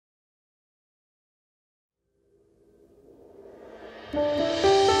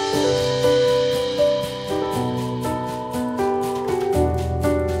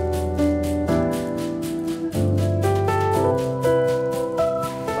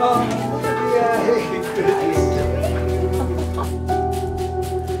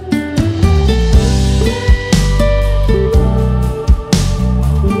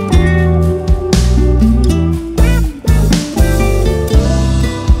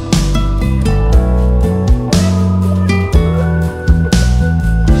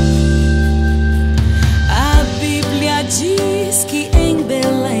Diz que em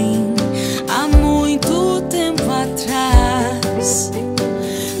Belém, há muito tempo atrás,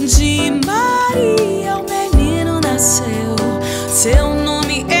 de Maria o menino nasceu, seu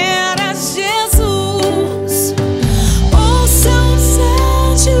nome era Jesus. Ouçam os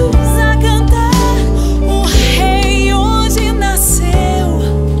anjos a cantar, o rei hoje nasceu,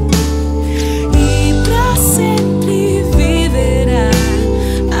 e pra sempre viverá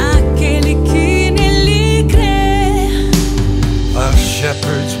aquele que nele crer.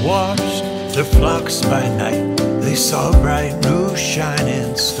 Shepherds watched their flocks by night. They saw a bright new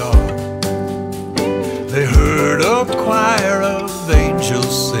shining star. They heard a choir of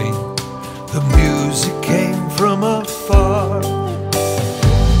angels sing. The music came from afar.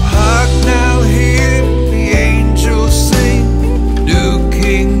 Hark now, hear the angels sing. New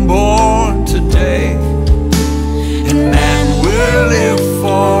King born today, and man will live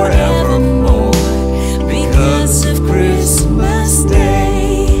forevermore because of Christmas Day.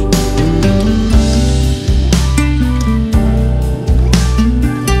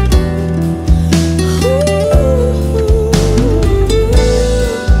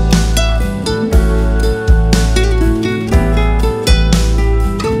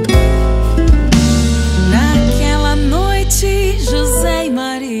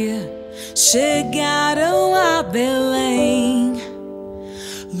 Chegaram a Belém,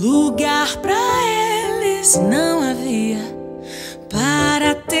 lugar pra eles não havia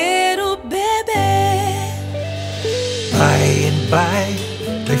para ter o bebê. By and by,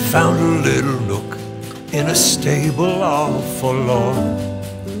 they found a little nook in a stable all forlorn,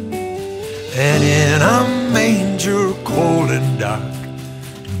 and in a manger cold and dark,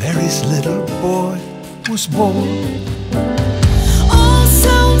 Mary's little boy was born.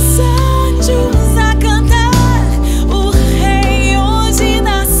 Ouçam os anjos a cantar, o rei hoje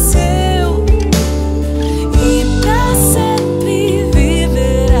nasceu, e pra sempre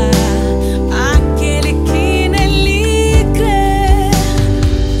viverá aquele que nele crer.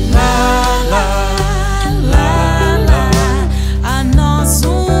 Lá, lá, lá, lá, a nós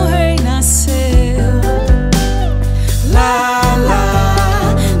um rei nasceu. Lá,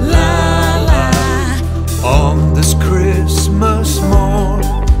 lá, lá, lá, On this Christmas morn,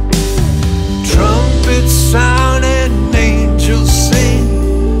 trumpets sound and angels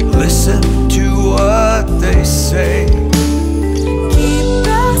sing. Listen to what they say. que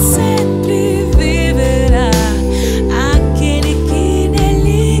pra sempre viverá aquele que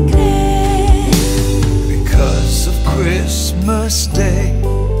nele crer. Because of Christmas Day.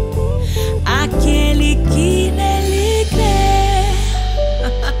 Aquele que nele crer.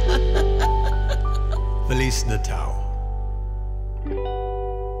 Feliz Natal.